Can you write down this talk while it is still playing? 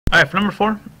Alright, for number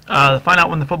 4, to find out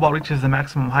when the football reaches the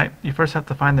maximum height, you first have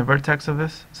to find the vertex of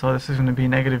this. So this is going to be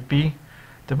negative b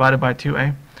divided by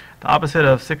 2a. The opposite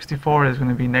of 64 is going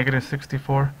to be negative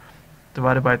 64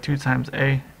 divided by 2 times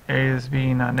a. A is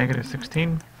being negative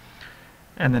 16.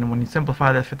 And then when you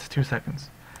simplify this, it's 2 seconds.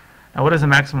 Now what is the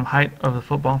maximum height of the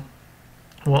football?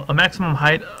 Well, a maximum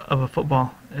height of a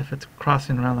football, if it's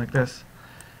crossing around like this,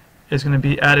 is going to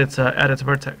be at its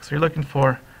vertex. So you're looking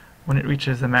for when it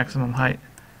reaches the maximum height.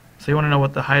 So you want to know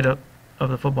what the height of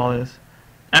the football is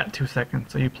at 2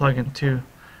 seconds. So you plug in 2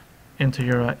 into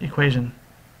your equation.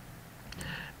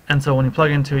 And so when you plug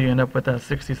in 2, you end up with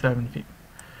 67 feet.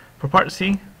 For part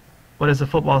C, what is the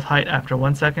football's height after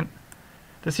 1 second?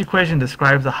 This equation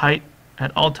describes the height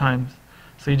at all times.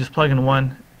 So you just plug in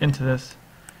 1 into this,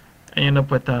 and you end up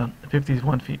with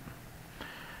 51 feet.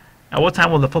 At what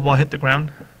time will the football hit the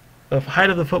ground? The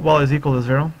height of the football is equal to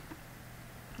 0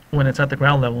 when it's at the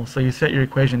ground level, so you set your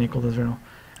equation equal to 0.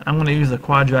 And I'm going to use the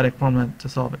quadratic formula to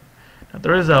solve it. Now,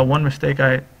 there is one mistake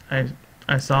I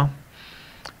saw.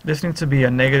 This needs to be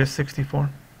a negative 64.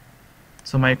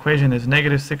 So my equation is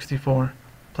negative 64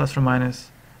 plus or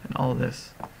minus and all of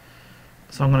this.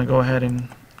 So I'm going to go ahead and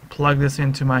plug this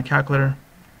into my calculator.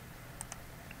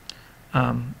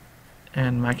 And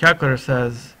my calculator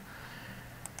says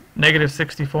negative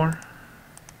 64.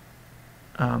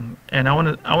 And I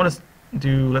want to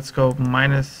do, let's go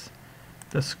minus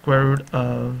the square root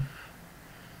of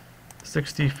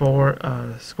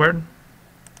 64 squared,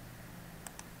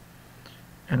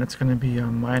 and it's going to be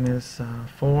minus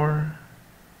 4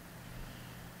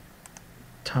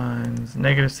 times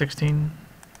negative 16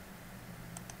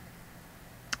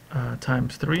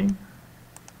 times 3,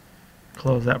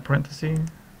 close that parenthesis.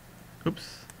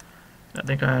 Oops, I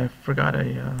think I forgot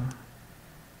a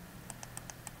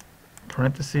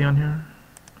parenthesis on here.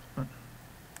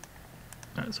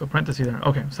 Alright, so parenthesis there.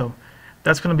 Okay, so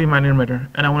that's going to be my numerator,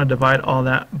 and I want to divide all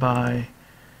that by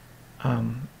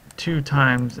 2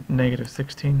 times negative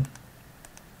 16.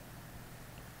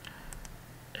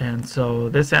 And so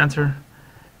this answer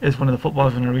is when the football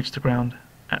is going to reach the ground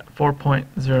at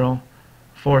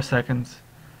 4.04 seconds.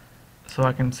 So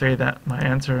I can say that my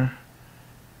answer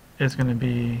is going to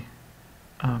be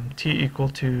t equal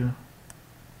to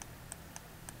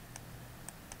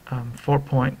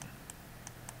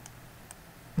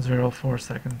 4.04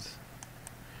 seconds.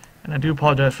 And I do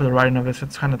apologize for the writing of this.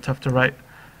 It's kind of tough to write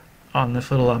on this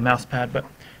little mouse pad, but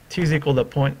t is equal to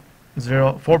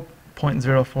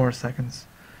 4.04 seconds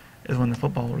is when the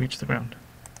football will reach the ground.